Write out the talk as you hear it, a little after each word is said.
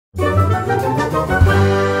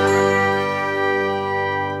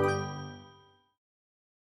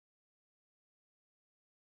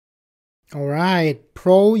All right,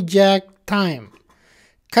 project time.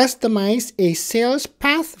 Customize a sales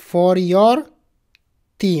path for your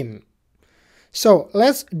team. So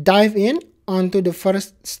let's dive in onto the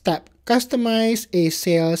first step. Customize a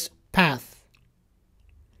sales path.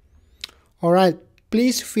 All right,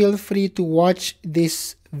 please feel free to watch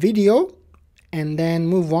this video and then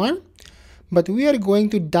move on. But we are going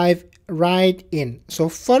to dive right in. So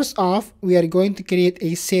first off, we are going to create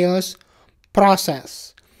a sales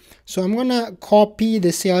process. So I'm gonna copy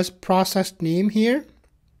the sales process name here.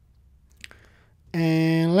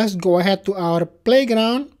 And let's go ahead to our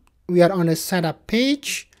playground. We are on the setup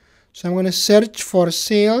page. So I'm gonna search for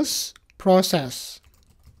sales process.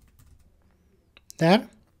 There.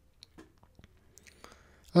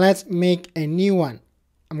 Let's make a new one.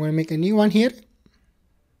 I'm gonna make a new one here.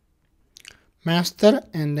 Master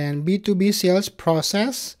and then B2B sales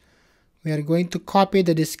process. We are going to copy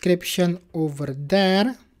the description over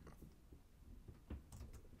there.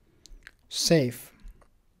 Save.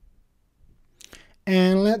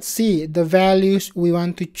 And let's see the values we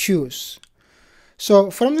want to choose. So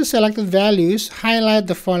from the selected values, highlight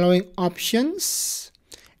the following options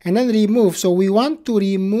and then remove. So we want to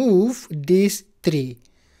remove these three.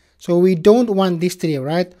 So we don't want these three,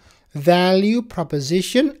 right? Value,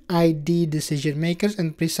 proposition, ID, decision makers,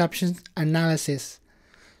 and perception analysis.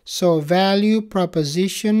 So value,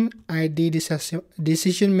 proposition, ID,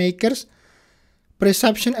 decision makers,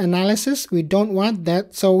 perception analysis, we don't want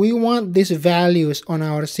that. So we want these values on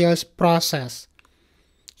our sales process.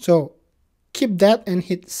 So keep that and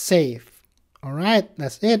hit save. All right,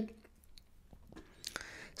 that's it.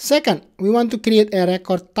 Second, we want to create a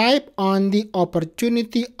record type on the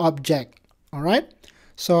opportunity object. All right.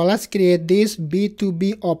 So let's create this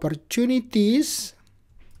B2B opportunities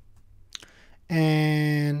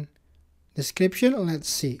and description. Let's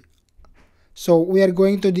see. So we are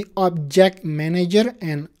going to the object manager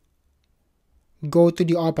and go to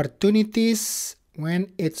the opportunities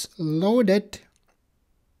when it's loaded.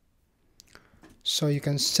 So you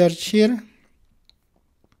can search here.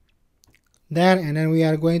 There, and then we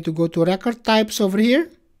are going to go to record types over here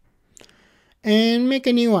and make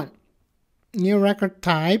a new one. New record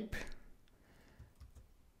type,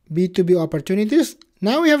 B2B opportunities.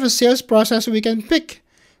 Now we have a sales process we can pick,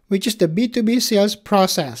 which is the B2B sales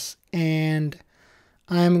process. And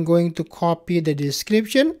I'm going to copy the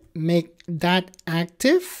description, make that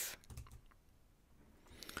active.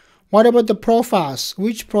 What about the profiles?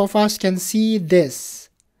 Which profiles can see this?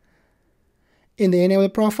 In the enable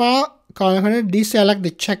profile, column 100, deselect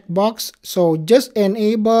the checkbox. So just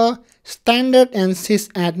enable standard and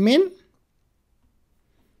sysadmin.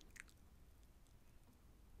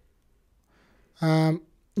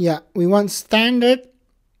 We want standard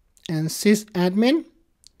and sysadmin,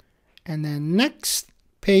 and then next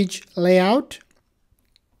page layout,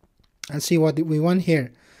 and see what we want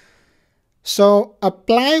here. So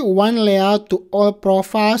apply one layout to all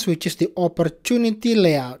profiles, which is the opportunity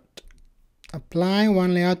layout. Apply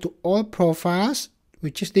one layout to all profiles,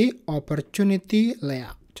 which is the opportunity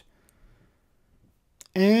layout,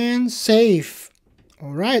 and save.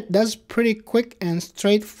 All right, that's pretty quick and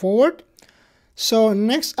straightforward. So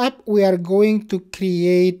next up, we are going to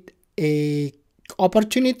create a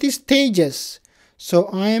opportunity stages. So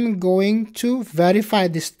I am going to verify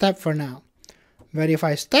this step for now.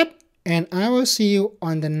 Verify step, and I will see you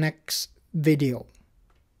on the next video.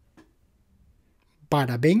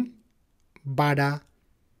 Bada bing, bada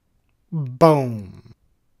boom.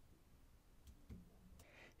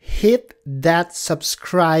 Hit that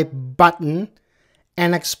subscribe button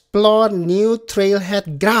and explore new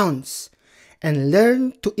trailhead grounds and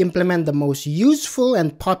learn to implement the most useful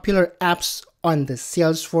and popular apps on the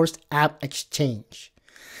Salesforce App Exchange.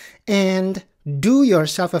 And do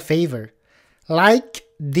yourself a favor, like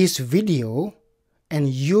this video, and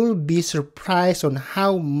you'll be surprised on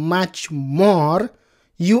how much more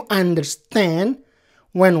you understand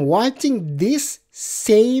when watching this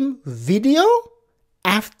same video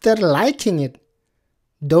after liking it.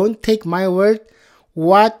 Don't take my word.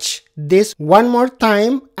 Watch this one more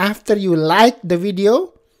time after you like the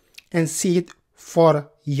video and see it for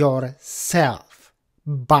yourself.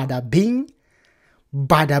 Bada bing,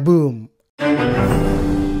 bada boom.